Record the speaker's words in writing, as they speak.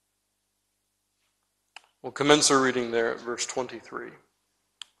We'll commence our reading there at verse 23.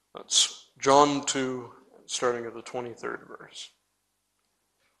 That's John 2, starting at the 23rd verse.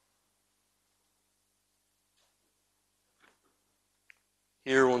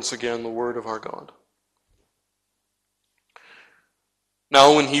 Hear once again the word of our God.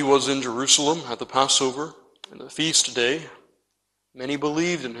 Now when he was in Jerusalem at the Passover, and the feast day, many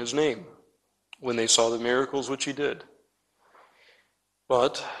believed in his name, when they saw the miracles which he did.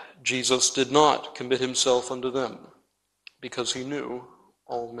 But Jesus did not commit himself unto them, because he knew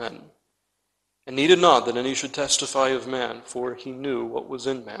all men, and needed not that any should testify of man, for he knew what was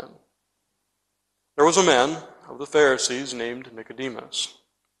in man. There was a man of the Pharisees named Nicodemus,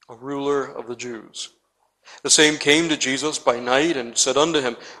 a ruler of the Jews. The same came to Jesus by night and said unto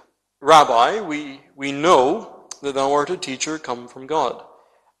him, Rabbi, we know that thou art a teacher come from God,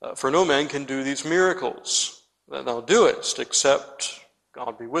 for no man can do these miracles that thou doest, except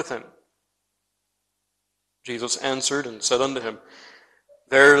God be with him. Jesus answered and said unto him,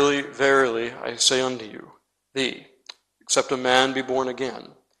 Verily, verily, I say unto you, except a man be born again,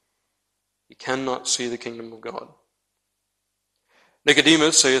 he cannot see the kingdom of God.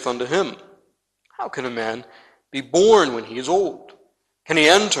 Nicodemus saith unto him, How can a man be born when he is old? Can he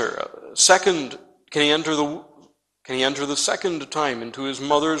enter the second time into his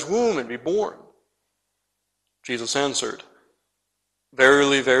mother's womb and be born? Jesus answered,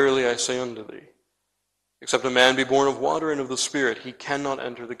 Verily, verily, I say unto thee, except a man be born of water and of the Spirit, he cannot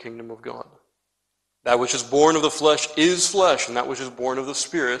enter the kingdom of God. That which is born of the flesh is flesh, and that which is born of the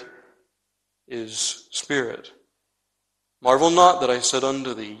Spirit is spirit. Marvel not that I said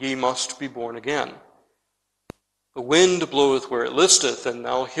unto thee, Ye must be born again. The wind bloweth where it listeth, and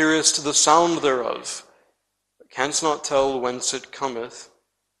thou hearest the sound thereof, but canst not tell whence it cometh,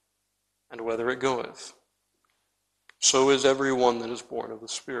 and whither it goeth. So is every one that is born of the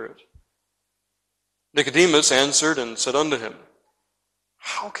Spirit. Nicodemus answered and said unto him,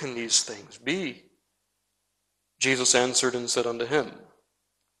 How can these things be? Jesus answered and said unto him,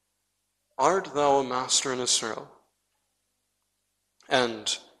 Art thou a master in Israel,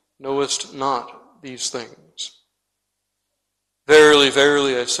 and knowest not these things? Verily,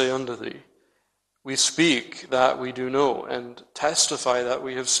 verily, I say unto thee, we speak that we do know, and testify that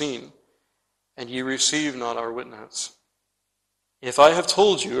we have seen, and ye receive not our witness. If I have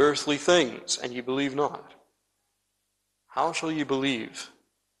told you earthly things, and ye believe not, how shall ye believe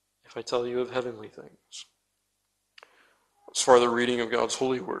if I tell you of heavenly things? As far the reading of God's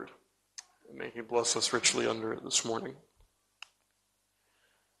holy word, and may he bless us richly under it this morning.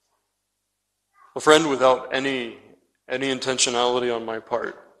 Well, friend, without any intentionality on my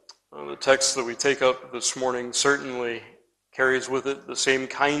part, the text that we take up this morning certainly carries with it the same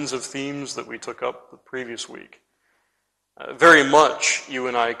kinds of themes that we took up the previous week. Very much you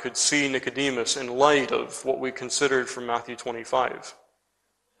and I could see Nicodemus in light of what we considered from Matthew 25.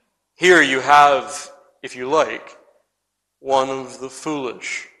 Here you have, if you like, one of the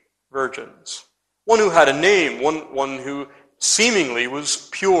foolish virgins. One who had a name, one who seemingly was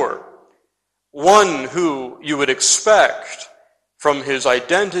pure. One who you would expect from his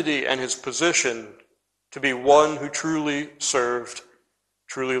identity and his position to be one who truly served,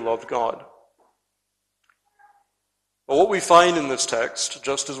 truly loved God. But what we find in this text,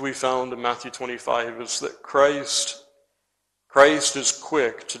 just as we found in Matthew 25, is that Christ is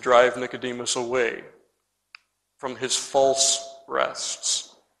quick to drive Nicodemus away from his false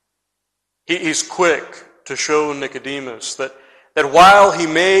rests. He's quick to show Nicodemus that while he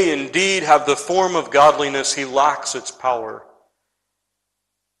may indeed have the form of godliness, he lacks its power.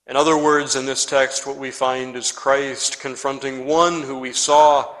 In other words, in this text, what we find is Christ confronting one who we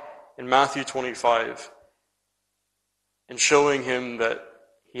saw in Matthew 25 and showing him that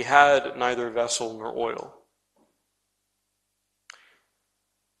he had neither vessel nor oil.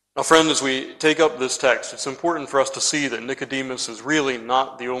 Now, friend, as we take up this text, it's important for us to see that Nicodemus is really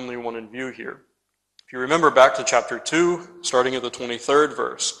not the only one in view here. If you remember back to chapter 2, starting at the 23rd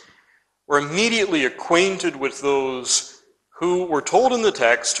verse, we're immediately acquainted with those who were told in the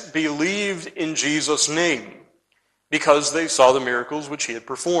text believed in Jesus' name because they saw the miracles which he had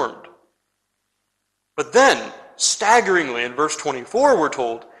performed. But then, staggeringly, in verse 24, we're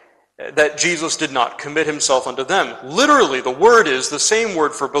told that Jesus did not commit himself unto them. Literally, the word is the same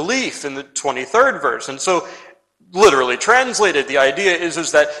word for belief in the 23rd verse. And so, literally translated, the idea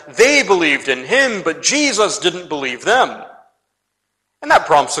is that they believed in him, but Jesus didn't believe them. And that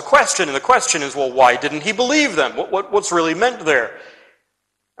prompts a question, and the question is, well, why didn't he believe them? What's really meant there?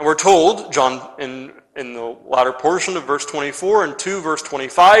 And we're told, John, in the latter portion of verse 24 and 2 verse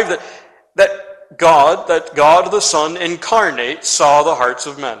 25, that God the Son incarnate saw the hearts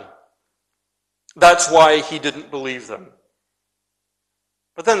of men. That's why he didn't believe them.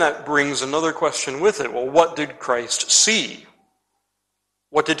 But then that brings another question with it. Well, what did Christ see?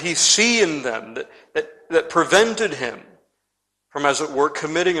 What did he see in them that prevented him from, as it were,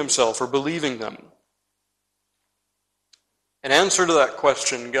 committing himself or believing them? In answer to that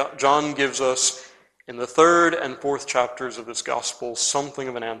question, John gives us, in the 3rd and 4th chapters of this gospel, something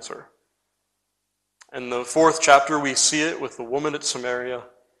of an answer. In the 4th chapter, we see it with the woman at Samaria,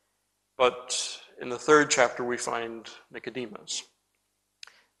 but in the 3rd chapter, we find Nicodemus.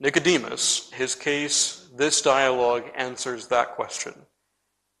 Nicodemus, his case, this dialogue answers that question.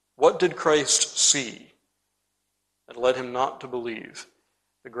 What did Christ see that led him not to believe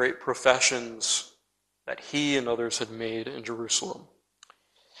the great professions that he and others had made in Jerusalem?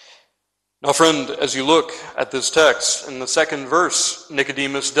 Now, friend, as you look at this text, in the 2nd verse,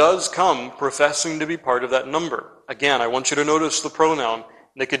 Nicodemus does come professing to be part of that number. Again, I want you to notice the pronoun.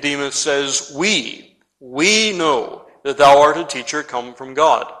 Nicodemus says, we know that thou art a teacher come from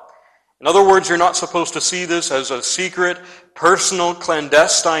God. In other words, you're not supposed to see this as a secret, personal,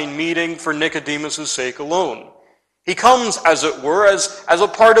 clandestine meeting for Nicodemus' sake alone. He comes, as it were, as a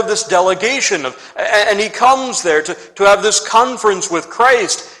part of this delegation, and he comes there to have this conference with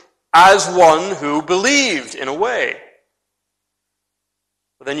Christ as one who believed, in a way.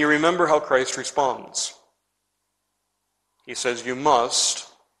 But then you remember how Christ responds. He says, you must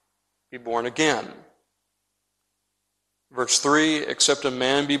be born again. Verse 3, except a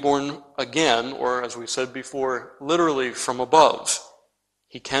man be born again, or as we said before, literally from above,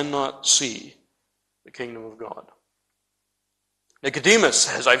 he cannot see the kingdom of God. Nicodemus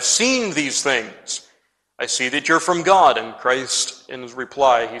says, I've seen these things. I see that you're from God. And Christ, in his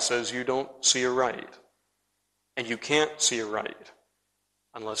reply, he says, you don't see aright. And you can't see aright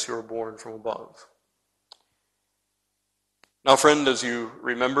unless you're born from above. Now, friend, as you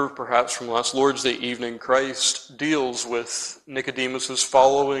remember perhaps from last Lord's Day evening, Christ deals with Nicodemus'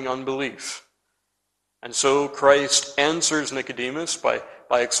 following unbelief. And so Christ answers Nicodemus by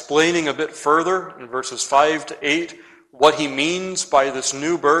explaining a bit further in verses 5 to 8 what he means by this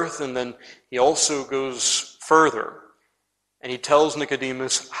new birth, and then he also goes further and he tells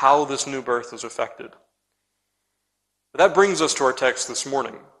Nicodemus how this new birth is effected. But that brings us to our text this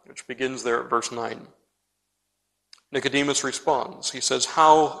morning, which begins there at verse 9. Nicodemus responds. He says,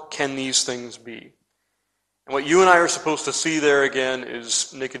 how can these things be? And what you and I are supposed to see there again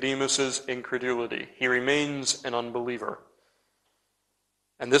is Nicodemus' incredulity. He remains an unbeliever.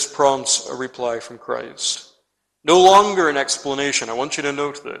 And this prompts a reply from Christ. No longer an explanation. I want you to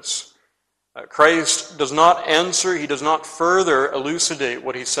note this. Christ does not answer, he does not further elucidate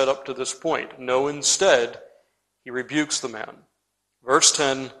what he said up to this point. No, instead, he rebukes the man. Verse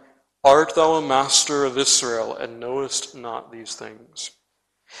 10, art thou a master of Israel, and knowest not these things?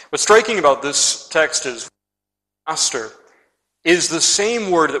 What's striking about this text is master is the same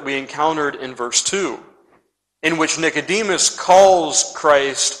word that we encountered in verse 2, in which Nicodemus calls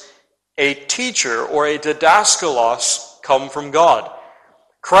Christ a teacher or a didaskalos come from God.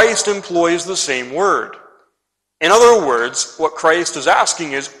 Christ employs the same word. In other words, what Christ is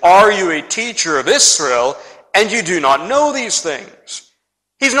asking is, are you a teacher of Israel and you do not know these things?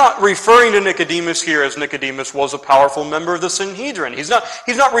 He's not referring to Nicodemus here as Nicodemus was a powerful member of the Sanhedrin. He's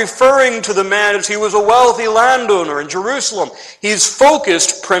not referring to the man as he was a wealthy landowner in Jerusalem. He's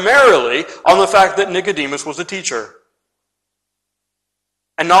focused primarily on the fact that Nicodemus was a teacher.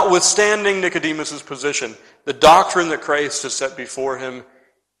 And notwithstanding Nicodemus' position, the doctrine that Christ has set before him,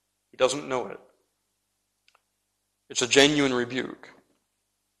 he doesn't know it. It's a genuine rebuke.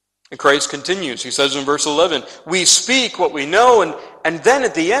 And Christ continues. He says in verse 11, we speak what we know. And then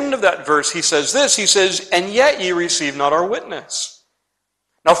at the end of that verse, he says this. He says, and yet ye receive not our witness.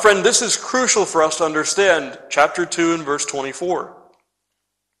 Now, friend, this is crucial for us to understand chapter 2 and verse 24.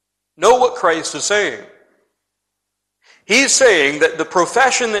 Know what Christ is saying. He's saying that the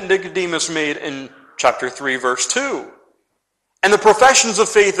profession that Nicodemus made in chapter 3, verse 2, and the professions of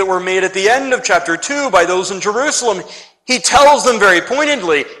faith that were made at the end of chapter 2 by those in Jerusalem, he tells them very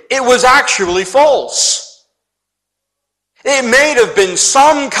pointedly, it was actually false. It may have been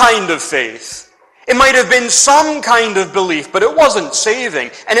some kind of faith. It might have been some kind of belief, but it wasn't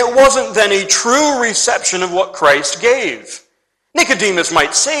saving. And it wasn't then a true reception of what Christ gave. Nicodemus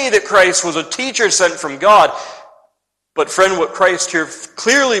might say that Christ was a teacher sent from God, but friend, what Christ here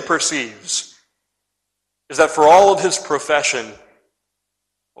clearly perceives is that for all of his profession,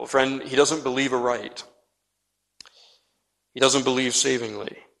 well, friend, he doesn't believe aright. He doesn't believe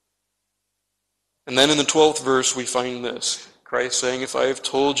savingly. And then in the 12th verse, we find this. Christ saying, if I have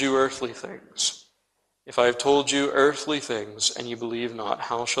told you earthly things, If I have told you earthly things and you believe not,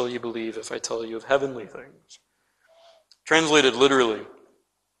 how shall you believe if I tell you of heavenly things? Translated literally,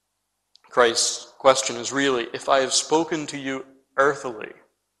 Christ's question is really, if I have spoken to you earthily.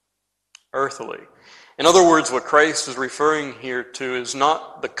 In other words, what Christ is referring here to is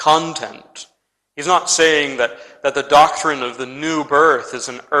not the content. He's not saying that the doctrine of the new birth is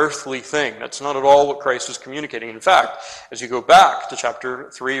an earthly thing. That's not at all what Christ is communicating. In fact, as you go back to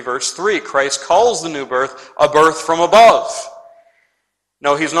chapter 3, verse 3, Christ calls the new birth a birth from above.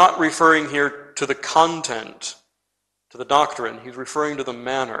 No, he's not referring here to the content, to the doctrine. He's referring to the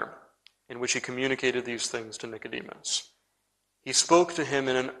manner in which he communicated these things to Nicodemus. He spoke to him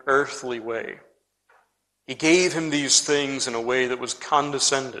in an earthly way. He gave him these things in a way that was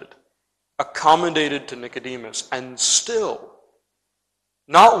condescended, accommodated to Nicodemus, and still,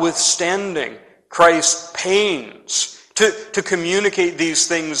 notwithstanding Christ's pains to communicate these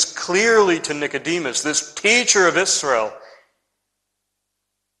things clearly to Nicodemus, this teacher of Israel,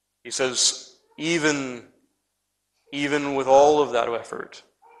 he says, even with all of that effort,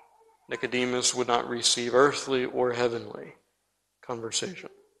 Nicodemus would not receive earthly or heavenly conversation.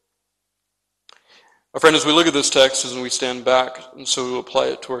 My friend, as we look at this text, and we stand back, and so we apply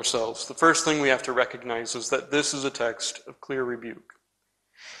it to ourselves, the first thing we have to recognize is that this is a text of clear rebuke.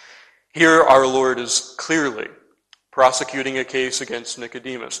 Here our Lord is clearly prosecuting a case against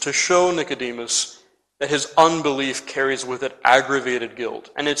Nicodemus to show Nicodemus that his unbelief carries with it aggravated guilt.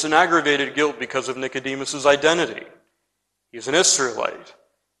 And it's an aggravated guilt because of Nicodemus' identity. He's an Israelite,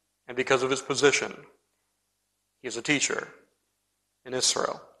 and because of his position, he's a teacher in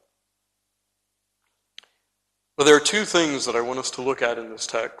Israel. But there are two things that I want us to look at in this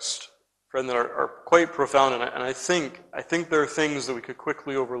text, friend, that are quite profound, and I think there are things that we could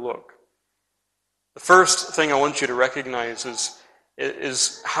quickly overlook. The first thing I want you to recognize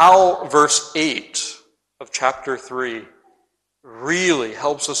is how verse 8 of chapter 3 really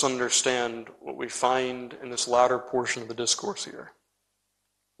helps us understand what we find in this latter portion of the discourse here.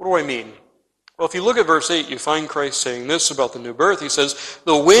 What do I mean? Well, if you look at verse 8, you find Christ saying this about the new birth. He says,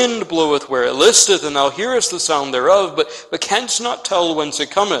 "The wind bloweth where it listeth, and thou hearest the sound thereof, but canst not tell whence it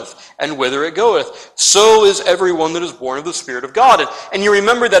cometh, and whither it goeth. So is every one that is born of the Spirit of God." And you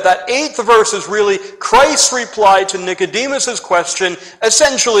remember that 8th verse is really Christ's reply to Nicodemus' question,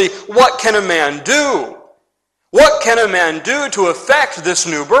 essentially, what can a man do? What can a man do to effect this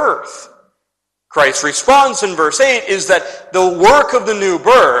new birth? Christ's response in verse 8 is that the work of the new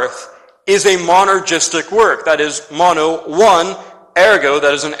birth is a monergistic work. That is, mono, one, ergo,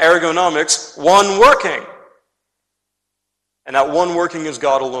 that is in ergonomics, one working. And that one working is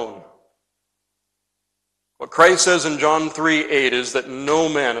God alone. What Christ says in John 3:8 is that no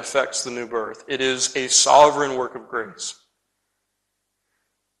man affects the new birth. It is a sovereign work of grace.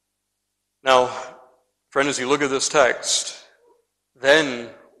 Now, friend, as you look at this text,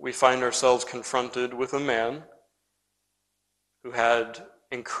 then we find ourselves confronted with a man who had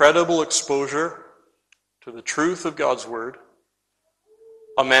incredible exposure to the truth of God's word,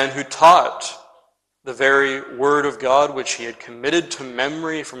 a man who taught the very word of God which he had committed to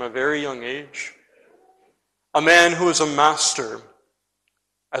memory from a very young age, a man who is a master,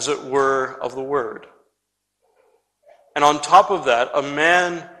 as it were, of the word. And on top of that, a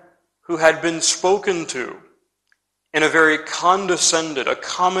man who had been spoken to in a very condescended,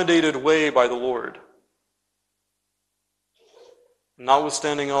 accommodated way by the Lord.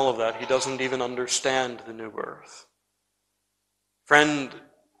 Notwithstanding all of that, he doesn't even understand the new birth. Friend,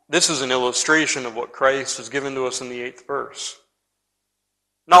 this is an illustration of what Christ has given to us in the 8th verse.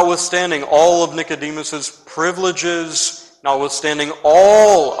 Notwithstanding all of Nicodemus' privileges, notwithstanding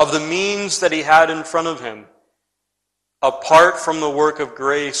all of the means that he had in front of him, apart from the work of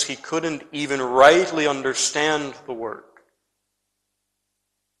grace, he couldn't even rightly understand the work.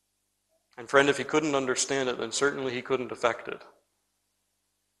 And friend, if he couldn't understand it, then certainly he couldn't effect it.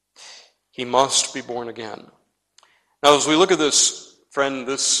 He must be born again. Now, as we look at this, friend,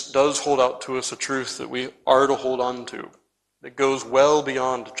 this does hold out to us a truth that we are to hold on to, that goes well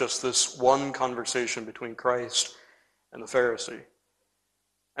beyond just this one conversation between Christ and the Pharisee.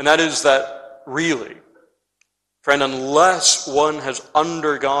 And that is that really, friend, unless one has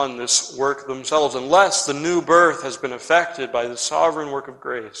undergone this work themselves, unless the new birth has been effected by the sovereign work of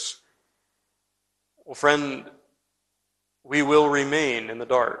grace, well, friend, we will remain in the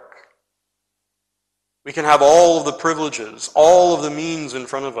dark. We can have all of the privileges, all of the means in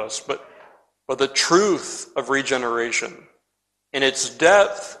front of us, but the truth of regeneration, in its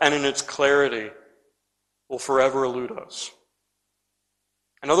depth and in its clarity, will forever elude us.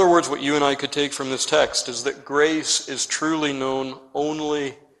 In other words, what you and I could take from this text is that grace is truly known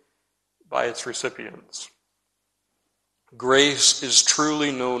only by its recipients. Grace is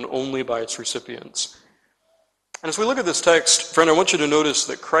truly known only by its recipients. And as we look at this text, friend, I want you to notice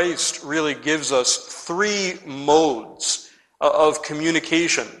that Christ really gives us three modes of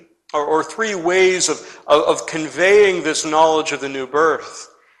communication, or three ways of conveying this knowledge of the new birth.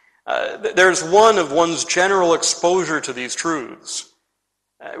 There's one of one's general exposure to these truths.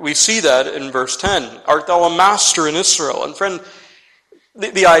 We see that in verse 10. Art thou a master in Israel? And friend,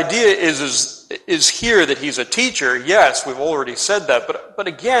 the idea is here that he's a teacher. Yes, we've already said that. But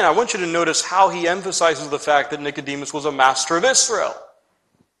again, I want you to notice how he emphasizes the fact that Nicodemus was a master of Israel.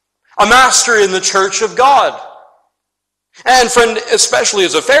 A master in the church of God. And friend, especially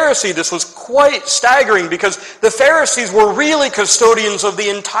as a Pharisee, this was quite staggering because the Pharisees were really custodians of the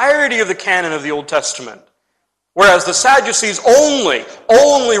entirety of the canon of the Old Testament. Whereas the Sadducees only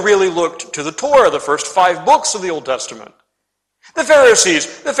really looked to the Torah, the first 5 books of the Old Testament. The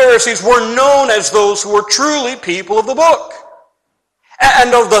Pharisees were known as those who were truly people of the book.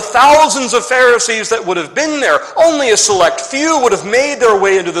 And of the thousands of Pharisees that would have been there, only a select few would have made their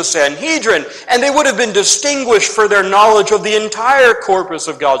way into the Sanhedrin, and they would have been distinguished for their knowledge of the entire corpus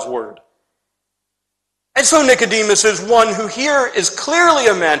of God's Word. And so Nicodemus is one who here is clearly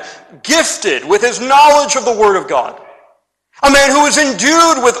a man gifted with his knowledge of the Word of God. A man who is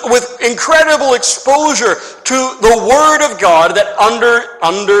endued with incredible exposure to the Word of God that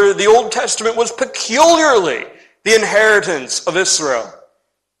under the Old Testament was peculiarly the inheritance of Israel.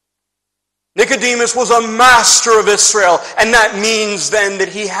 Nicodemus was a master of Israel, and that means then that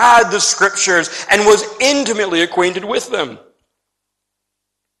he had the Scriptures and was intimately acquainted with them.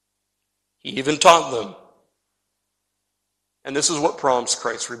 He even taught them. And this is what prompts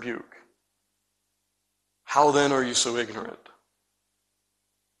Christ's rebuke. How then are you so ignorant?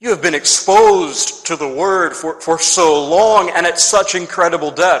 You have been exposed to the Word for so long and at such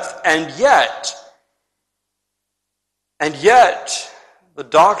incredible depth, and yet, the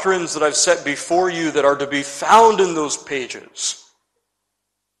doctrines that I've set before you that are to be found in those pages,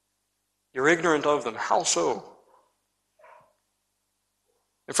 you're ignorant of them. How so?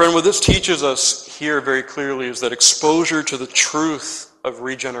 And friend, what this teaches us here very clearly is that exposure to the truth of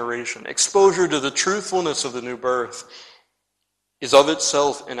regeneration, exposure to the truthfulness of the new birth, is of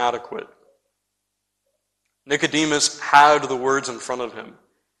itself inadequate. Nicodemus had the words in front of him,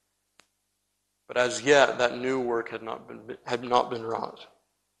 but as yet that new work had not been wrought.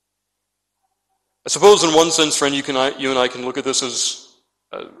 I suppose in one sense, friend, you and I can look at this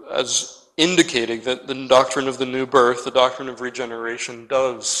as indicating that the doctrine of the new birth, the doctrine of regeneration,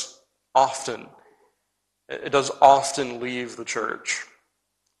 does often leave the church.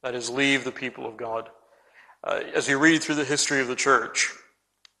 That is, leave the people of God. As you read through the history of the church,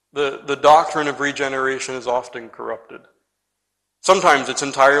 the doctrine of regeneration is often corrupted. Sometimes it's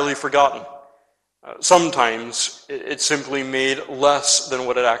entirely forgotten. Sometimes it's simply made less than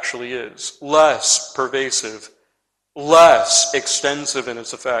what it actually is, less pervasive, less extensive in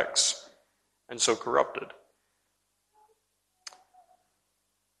its effects, and so corrupted.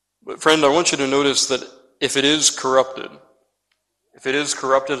 But friend, I want you to notice that if it is corrupted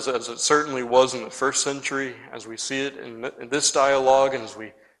as it certainly was in the first century, as we see it in this dialogue, and as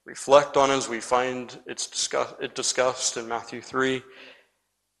we reflect on it, as we find it discussed in Matthew 3,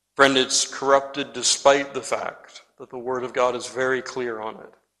 friend, it's corrupted despite the fact that the Word of God is very clear on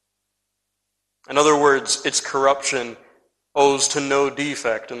it. In other words, its corruption owes to no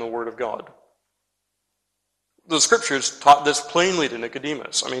defect in the Word of God. The Scriptures taught this plainly to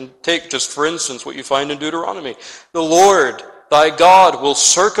Nicodemus. I mean, take just for instance what you find in Deuteronomy. The Lord thy God will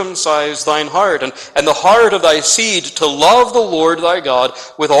circumcise thine heart, and the heart of thy seed, to love the Lord thy God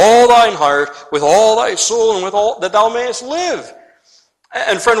with all thine heart, with all thy soul, and with all that thou mayest live.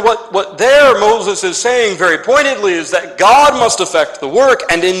 And friend, what there Moses is saying very pointedly is that God must effect the work,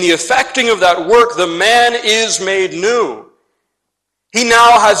 and in the effecting of that work, the man is made new. He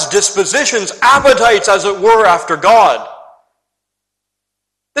now has dispositions, appetites, as it were, after God.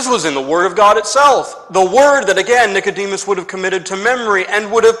 This was in the Word of God itself. The Word that, again, Nicodemus would have committed to memory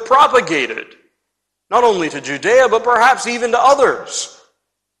and would have propagated, not only to Judea, but perhaps even to others.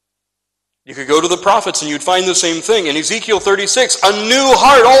 You could go to the prophets and you'd find the same thing. In Ezekiel 36, a new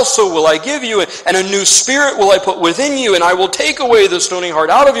heart also will I give you, and a new spirit will I put within you, and I will take away the stony heart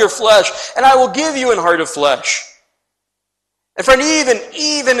out of your flesh, and I will give you an heart of flesh. And friend,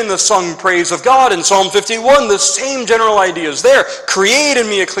 even in the sung praise of God in Psalm 51, the same general idea is there. Create in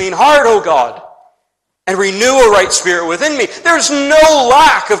me a clean heart, O God, and renew a right spirit within me. There's no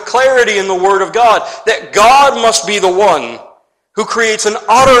lack of clarity in the Word of God that God must be the one who creates an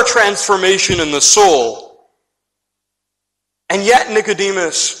utter transformation in the soul. And yet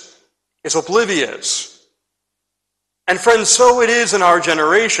Nicodemus, is oblivious. And friends, so it is in our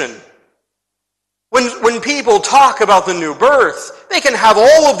generation. When people talk about the new birth, they can have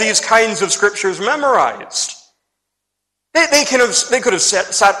all of these kinds of scriptures memorized. They could have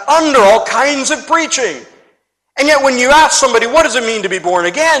sat under all kinds of preaching. And yet when you ask somebody, what does it mean to be born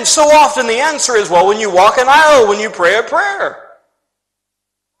again? So often the answer is, well, when you walk an aisle, when you pray a prayer.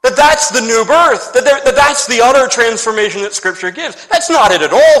 That's the new birth. That's the utter transformation that Scripture gives. That's not it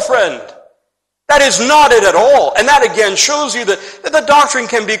at all, friend. That is not it at all. And that again shows you that the doctrine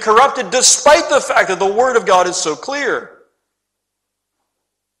can be corrupted despite the fact that the Word of God is so clear.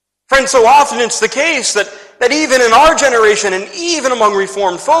 Friends, so often it's the case that even in our generation and even among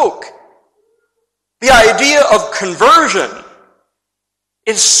Reformed folk, the idea of conversion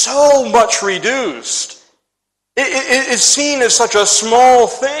is so much reduced. It is seen as such a small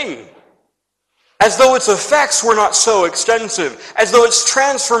thing, as though its effects were not so extensive, as though its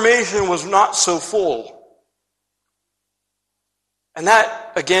transformation was not so full. And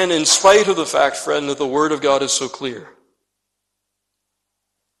that, again, in spite of the fact, friend, that the Word of God is so clear.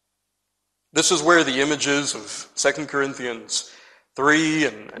 This is where the images of 2 Corinthians 3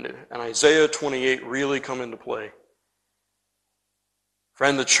 and Isaiah 28 really come into play.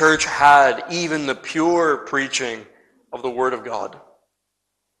 Friend, the church had even the pure preaching of the Word of God,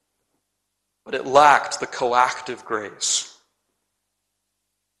 but it lacked the coactive grace.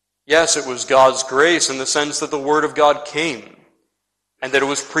 Yes, it was God's grace in the sense that the Word of God came and that it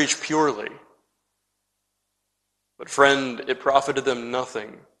was preached purely. But friend, it profited them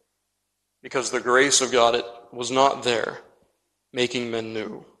nothing because the grace of God was not there, making men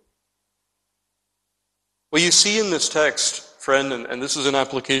new. What you see in this text, friend, and this is an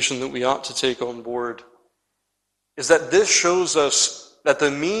application that we ought to take on board, is that this shows us that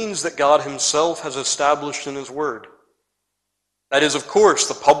the means that God himself has established in his word, that is, of course,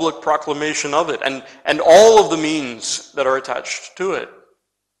 the public proclamation of it, and all of the means that are attached to it,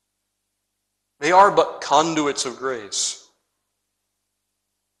 they are but conduits of grace.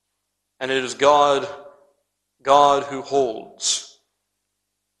 And it is God who holds,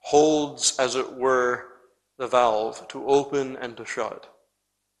 as it were, the valve to open and to shut.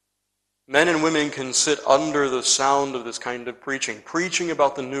 Men and women can sit under the sound of this kind of preaching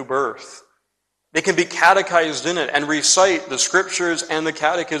about the new birth. They can be catechized in it and recite the scriptures and the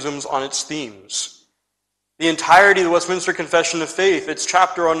catechisms on its themes. The entirety of the Westminster Confession of Faith, its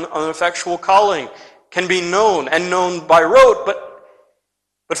chapter on effectual calling, can be known and known by rote,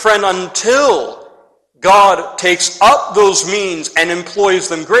 but friend, until God takes up those means and employs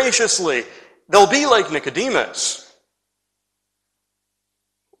them graciously, they'll be like Nicodemus.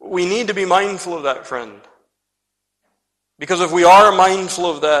 We need to be mindful of that, friend. Because if we are mindful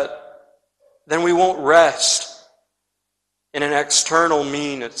of that, then we won't rest in an external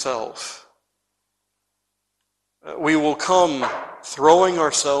mean itself. We will come throwing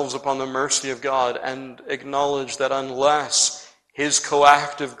ourselves upon the mercy of God and acknowledge that unless his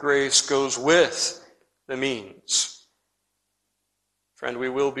coactive grace goes with the means, friend, we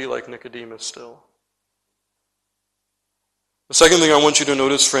will be like Nicodemus still. The second thing I want you to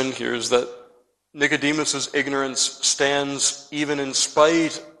notice, friend, here is that Nicodemus' ignorance stands even in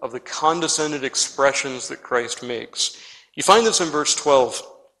spite of the condescended expressions that Christ makes. You find this in verse 12.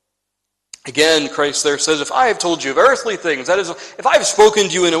 Again, Christ there says, if I have told you of earthly things, that is, if I have spoken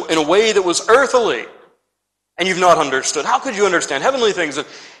to you in a way that was earthly, and you've not understood, how could you understand heavenly things?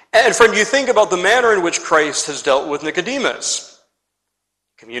 And friend, you think about the manner in which Christ has dealt with Nicodemus.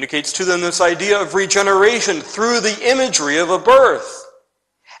 He communicates to them this idea of regeneration through the imagery of a birth.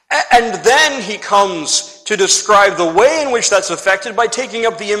 And then he comes to describe the way in which that's affected by taking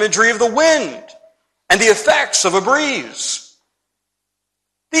up the imagery of the wind and the effects of a breeze.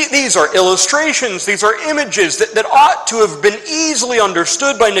 These are illustrations, these are images that ought to have been easily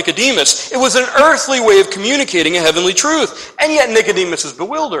understood by Nicodemus. It was an earthly way of communicating a heavenly truth, and yet Nicodemus is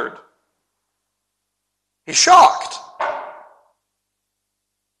bewildered. He's shocked.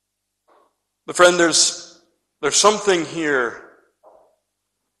 But friend, there's something here.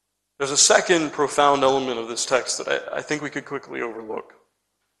 There's a second profound element of this text that I think we could quickly overlook.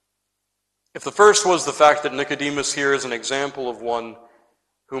 If the first was the fact that Nicodemus here is an example of one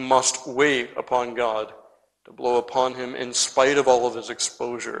who must wait upon God to blow upon him in spite of all of his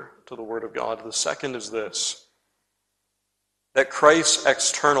exposure to the Word of God, the second is this, that Christ's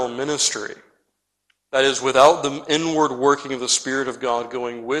external ministry, that is, without the inward working of the Spirit of God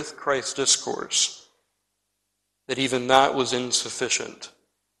going with Christ's discourse, that even that was insufficient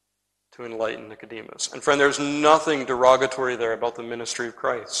to enlighten Nicodemus. And friend, there's nothing derogatory there about the ministry of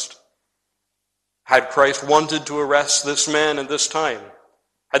Christ. Had Christ wanted to arrest this man at this time,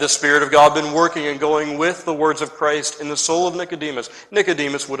 Had the Spirit of God been working and going with the words of Christ in the soul of Nicodemus,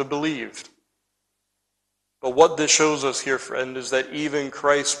 Nicodemus would have believed. But what this shows us here, friend, is that even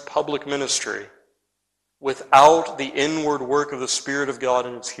Christ's public ministry, without the inward work of the Spirit of God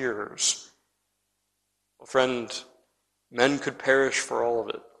in its hearers, well, friend, men could perish for all of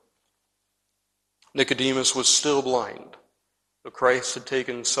it. Nicodemus was still blind, but Christ had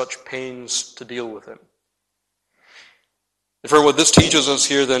taken such pains to deal with him. And for what this teaches us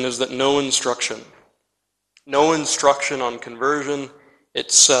here then is that no instruction on conversion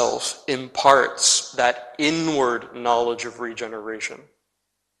itself imparts that inward knowledge of regeneration.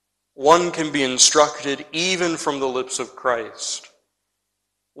 One can be instructed even from the lips of Christ.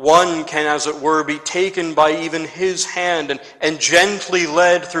 One can, as it were, be taken by even his hand and gently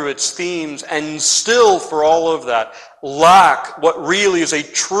led through its themes, and still, for all of that, lack what really is a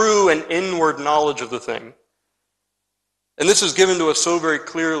true and inward knowledge of the thing. And this is given to us so very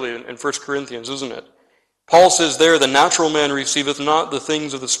clearly in 1 Corinthians, isn't it? Paul says there, the natural man receiveth not the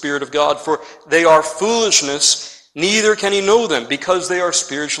things of the Spirit of God, for they are foolishness, neither can he know them, because they are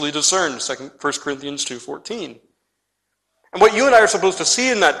spiritually discerned. 1 Corinthians 2:14. And what you and I are supposed to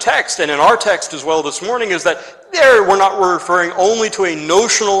see in that text, and in our text as well this morning, is that there we're referring only to a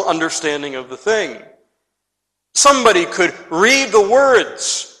notional understanding of the thing. Somebody could read the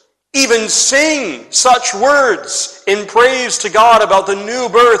words, even sing such words in praise to God about the new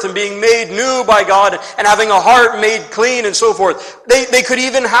birth and being made new by God and having a heart made clean and so forth. They could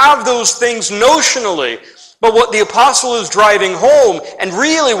even have those things notionally. But what the apostle is driving home, and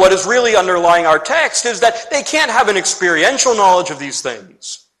really what is really underlying our text, is that they can't have an experiential knowledge of these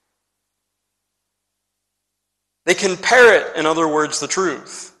things. They can parrot, in other words, the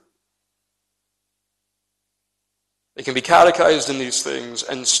truth. They can be catechized in these things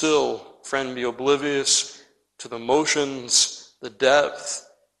and still, friend, be oblivious to the motions, the depth,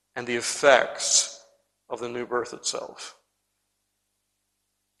 and the effects of the new birth itself.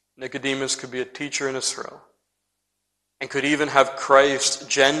 Nicodemus could be a teacher in Israel and could even have Christ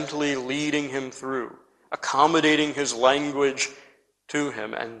gently leading him through, accommodating his language to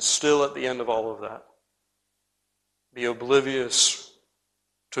him, and still at the end of all of that, be oblivious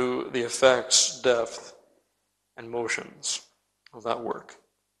to the effects, depth, and motions of that work.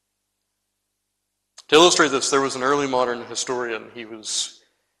 To illustrate this, there was an early modern historian. He was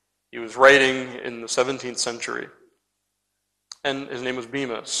writing in the 17th century, and his name was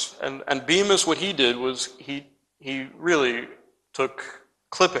Bemis. And Bemis, what he did was he really took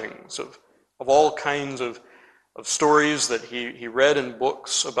clippings of all kinds of stories that he read in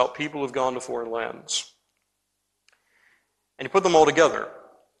books about people who've gone to foreign lands. And he put them all together,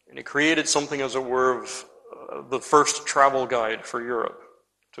 and he created something, as it were, of the first travel guide for Europe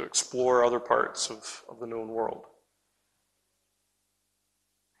to explore other parts of the known world.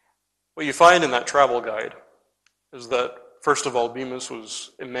 What you find in that travel guide is that, first of all, Bemis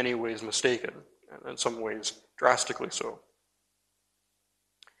was in many ways mistaken, and in some ways drastically so.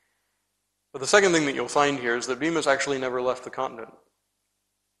 But the second thing that you'll find here is that Bemis actually never left the continent.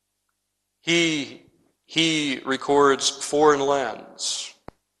 He records foreign lands.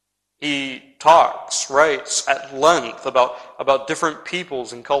 He writes at length about different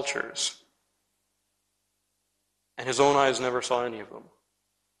peoples and cultures. And his own eyes never saw any of them.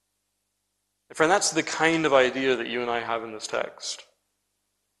 And friend, that's the kind of idea that you and I have in this text.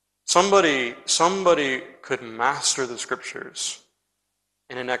 Somebody could master the Scriptures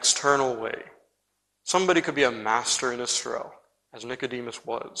in an external way. Somebody could be a master in Israel, as Nicodemus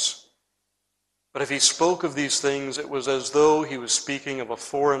was. But if he spoke of these things, it was as though he was speaking of a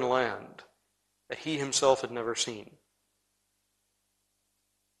foreign land that he himself had never seen.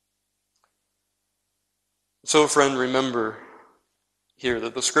 So, friend, remember here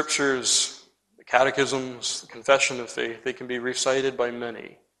that the Scriptures, the catechisms, the confession of faith, they can be recited by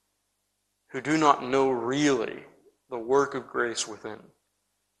many who do not know really the work of grace within.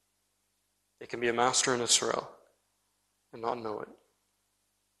 They can be a master in Israel and not know it.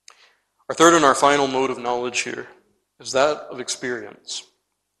 Our third and our final mode of knowledge here is that of experience.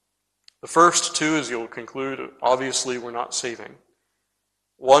 The first two, as you'll conclude, obviously were not saving.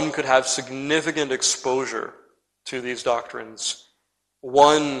 One could have significant exposure to these doctrines.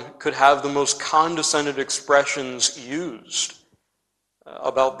 One could have the most condescending expressions used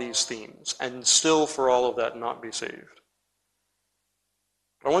about these themes, and still, for all of that, not be saved.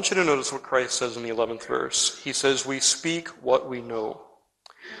 But I want you to notice what Christ says in the 11th verse. He says, "We speak what we know."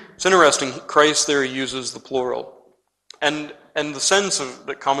 It's interesting, Christ there uses the plural. And the sense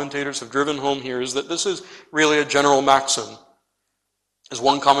that commentators have driven home here is that this is really a general maxim. As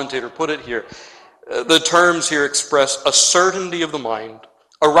one commentator put it here, the terms here express a certainty of the mind,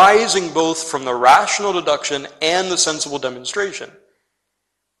 arising both from the rational deduction and the sensible demonstration,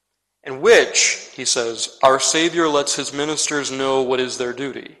 in which, he says, our Savior lets his ministers know what is their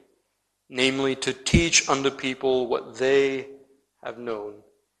duty, namely to teach unto people what they have known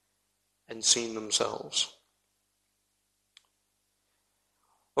and seen themselves.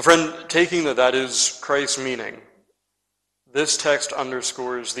 Well, friend, taking that is Christ's meaning, this text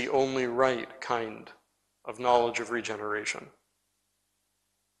underscores the only right kind of knowledge of regeneration.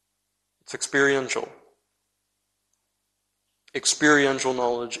 It's experiential. Experiential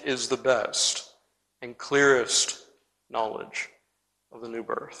knowledge is the best and clearest knowledge of the new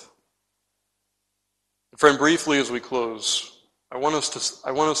birth. And friend, briefly as we close, I want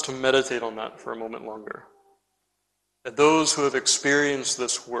us to meditate on that for a moment longer. That those who have experienced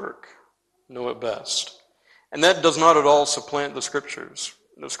this work know it best. And that does not at all supplant the Scriptures.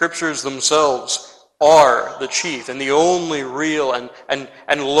 The Scriptures themselves are the chief and the only real and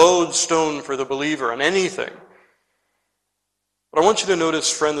lodestone for the believer on anything. But I want you to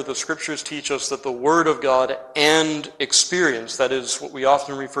notice, friend, that the Scriptures teach us that the Word of God and experience, that is what we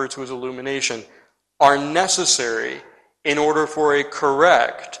often refer to as illumination, are necessary in order for a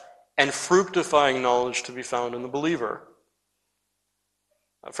correct and fructifying knowledge to be found in the believer.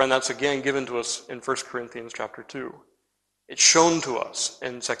 Friend, that's again given to us in 1 Corinthians chapter 2. It's shown to us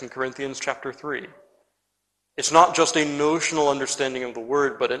in 2 Corinthians chapter 3. It's not just a notional understanding of the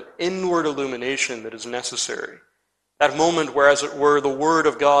Word, but an inward illumination that is necessary. That moment where, as it were, the Word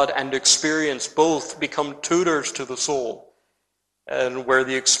of God and experience both become tutors to the soul, and where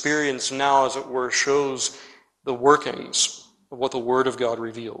the experience now, as it were, shows the workings of what the Word of God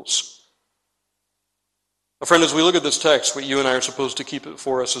reveals. Now, friend, as we look at this text, what you and I are supposed to keep it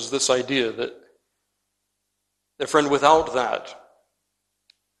for us is this idea that friend, without that,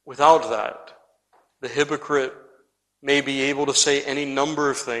 the hypocrite may be able to say any number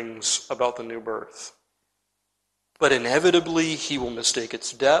of things about the new birth. But inevitably, he will mistake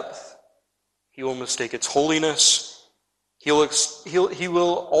its depth. He will mistake its holiness. He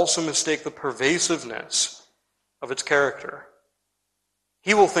will also mistake the pervasiveness of its character.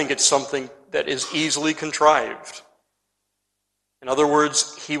 He will think it's something that is easily contrived. In other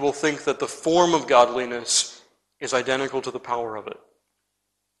words, he will think that the form of godliness is identical to the power of it.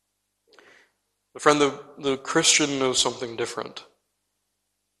 But friend, the Christian knows something different.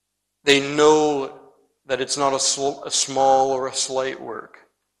 They know that it's not a small or a slight work,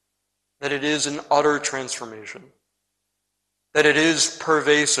 that it is an utter transformation, that it is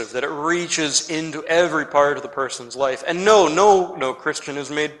pervasive, that it reaches into every part of the person's life. And no Christian is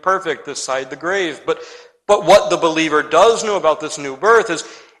made perfect this side the grave. But what the believer does know about this new birth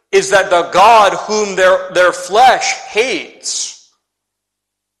is that the God whom their flesh hates,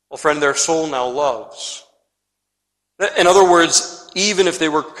 well, friend, their soul now loves. In other words, even if they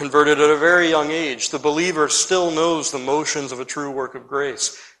were converted at a very young age, the believer still knows the motions of a true work of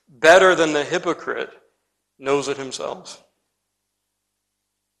grace better than the hypocrite knows it himself.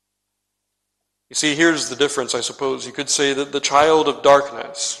 You see, here's the difference, I suppose. You could say that the child of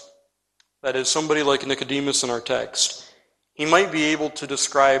darkness, that is somebody like Nicodemus in our text, he might be able to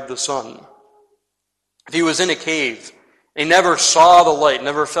describe the sun. If he was in a cave, he never saw the light,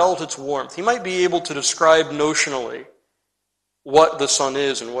 never felt its warmth, he might be able to describe notionally what the sun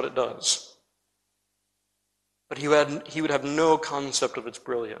is and what it does. But he would have no concept of its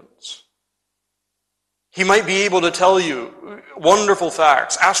brilliance. He might be able to tell you wonderful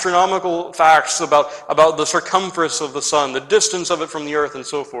facts, astronomical facts about the circumference of the sun, the distance of it from the earth, and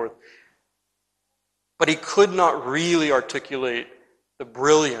so forth. But he could not really articulate the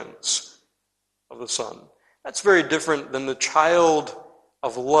brilliance of the sun. That's very different than the child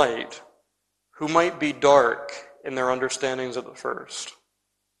of light who might be dark in their understandings at the first.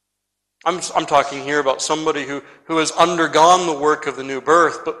 I'm talking here about somebody who has undergone the work of the new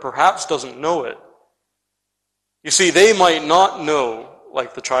birth, but perhaps doesn't know it. You see, they might not know,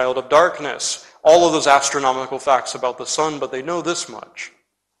 like the child of darkness, all of those astronomical facts about the sun, but they know this much.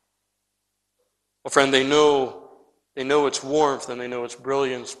 Well, friend, they know its warmth and they know its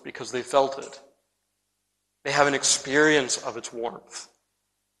brilliance because they felt it. They have an experience of its warmth.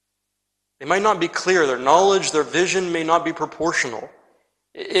 They might not be clear. Their knowledge, their vision may not be proportional.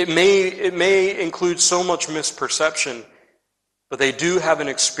 It may include so much misperception, but they do have an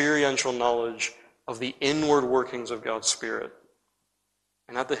experiential knowledge of the inward workings of God's Spirit.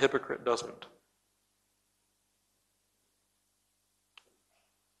 And that the hypocrite doesn't.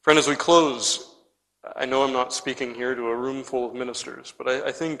 Friend, as we close, I know I'm not speaking here to a room full of ministers, but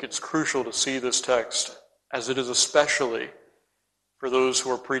I think it's crucial to see this text as it is especially for those who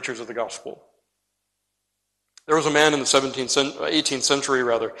are preachers of the gospel. There was a man in the 18th century,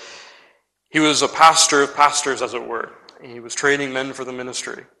 rather. He was a pastor of pastors, as it were. He was training men for the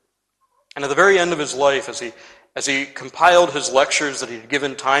ministry. And at the very end of his life, as he compiled his lectures that he had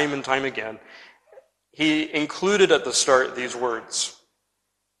given time and time again, he included at the start these words.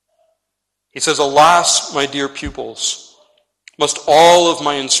 He says, "Alas, my dear pupils, must all of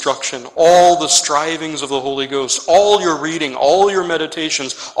my instruction, all the strivings of the Holy Ghost, all your reading, all your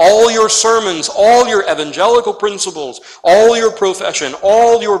meditations, all your sermons, all your evangelical principles, all your profession,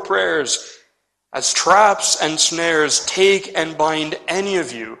 all your prayers, as traps and snares, take and bind any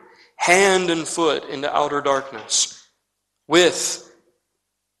of you, hand and foot, into outer darkness, with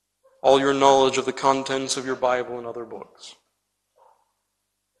all your knowledge of the contents of your Bible and other books."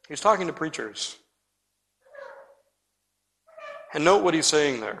 He's talking to preachers. And note what he's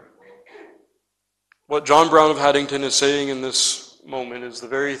saying there. What John Brown of Haddington is saying in this moment is the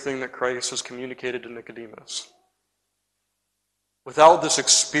very thing that Christ has communicated to Nicodemus. Without this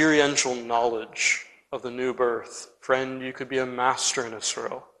experiential knowledge of the new birth, friend, you could be a master in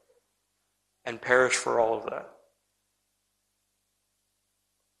Israel and perish for all of that.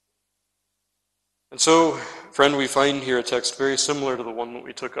 And so, friend, we find here a text very similar to the one that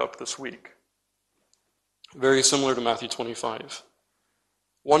we took up this week. Very similar to Matthew 25.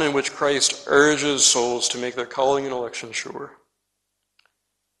 One in which Christ urges souls to make their calling and election sure.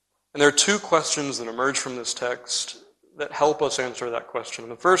 And there are two questions that emerge from this text that help us answer that question.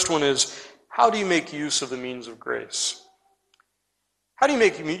 And the first one is, how do you make use of the means of grace? How do you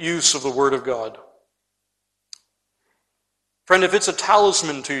make use of the Word of God? Friend, if it's a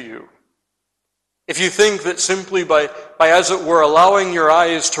talisman to you, if you think that simply by as it were, allowing your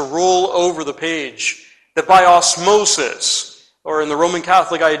eyes to roll over the page, that by osmosis, or in the Roman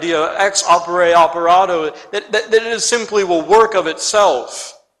Catholic idea, ex opere operato, that it is simply will work of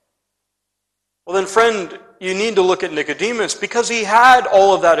itself, well then, friend, you need to look at Nicodemus, because he had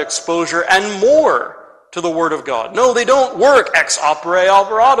all of that exposure and more to the Word of God. No, they don't work ex opere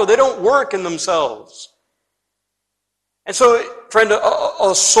operato. They don't work in themselves. And so, friend,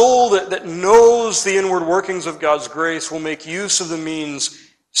 a soul that knows the inward workings of God's grace will make use of the means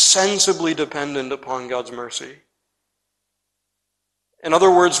sensibly dependent upon God's mercy. In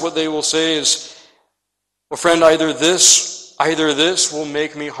other words, what they will say is, well, friend, either this will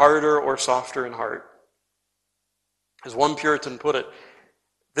make me harder or softer in heart. As one Puritan put it,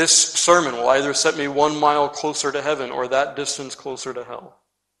 this sermon will either set me 1 mile closer to heaven or that distance closer to hell.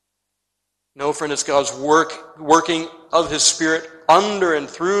 No, friend, it's God's working of His Spirit under and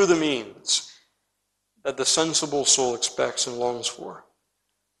through the means that the sensible soul expects and longs for.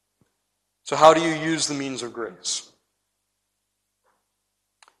 So how do you use the means of grace?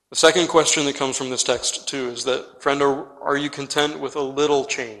 The second question that comes from this text, too, is that, friend, are you content with a little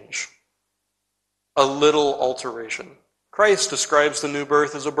change? A little alteration? Christ describes the new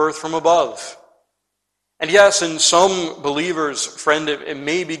birth as a birth from above. And yes, in some believers, friend, it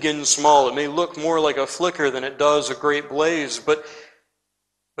may begin small. It may look more like a flicker than it does a great blaze. But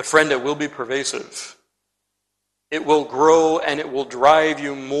friend, it will be pervasive. It will grow and it will drive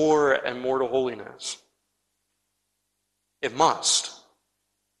you more and more to holiness. It must.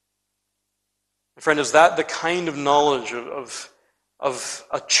 Friend, is that the kind of knowledge of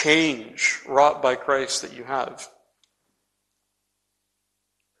a change wrought by Christ that you have?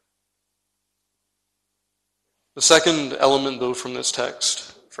 The second element, though, from this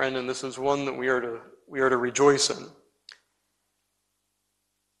text, friend, and this is one that we are to rejoice in,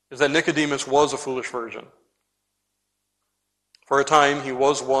 is that Nicodemus was a foolish virgin. For a time, he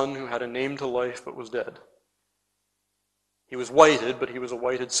was one who had a name to life but was dead. He was whited, but he was a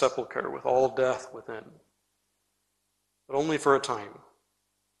whited sepulchre with all death within. But only for a time.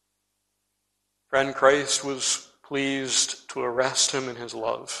 Friend, Christ was pleased to arrest him in his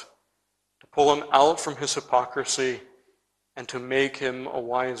love, to pull him out from his hypocrisy, and to make him a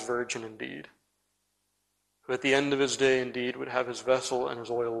wise virgin indeed, who at the end of his day indeed would have his vessel and his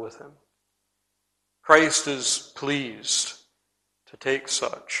oil with him. Christ is pleased to take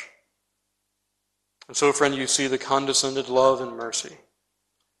such. And so, friend, you see the condescended love and mercy.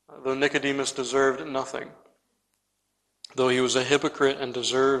 Though Nicodemus deserved nothing, though he was a hypocrite and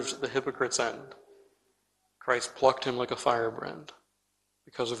deserved the hypocrite's end, Christ plucked him like a firebrand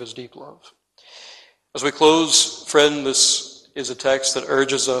because of his deep love. As we close, friend, this is a text that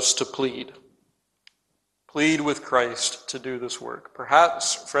urges us to plead. Plead with Christ to do this work.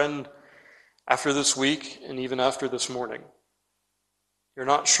 Perhaps, friend, after this week and even after this morning, you're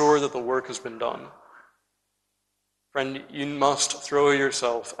not sure that the work has been done. Friend, you must throw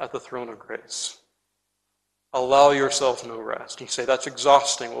yourself at the throne of grace. Allow yourself no rest. You say, that's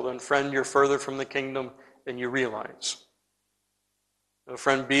exhausting. Well then, friend, you're further from the kingdom than you realize.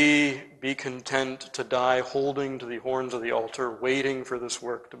 Friend, be content to die holding to the horns of the altar, waiting for this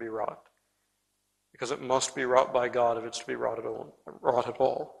work to be wrought. Because it must be wrought by God if it's to be wrought at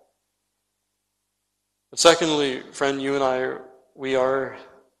all. But secondly, friend, you and I, we are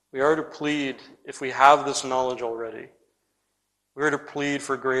to plead, if we have this knowledge already, we are to plead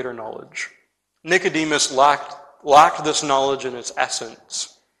for greater knowledge. Nicodemus lacked this knowledge in its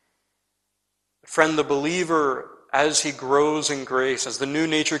essence. Friend, the believer, as he grows in grace, as the new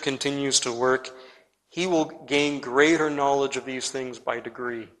nature continues to work, he will gain greater knowledge of these things by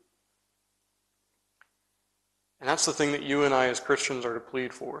degree. And that's the thing that you and I as Christians are to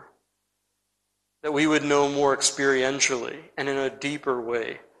plead for. That we would know more experientially and in a deeper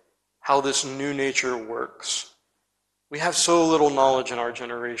way how this new nature works. We have so little knowledge in our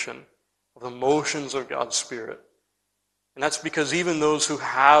generation of the motions of God's Spirit. And that's because even those who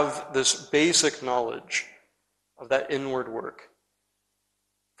have this basic knowledge of that inward work,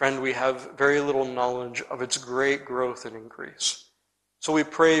 friend, we have very little knowledge of its great growth and increase. So we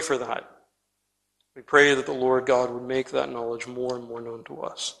pray for that. We pray that the Lord God would make that knowledge more and more known to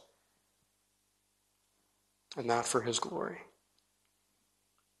us. And that for his glory.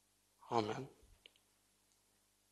 Amen.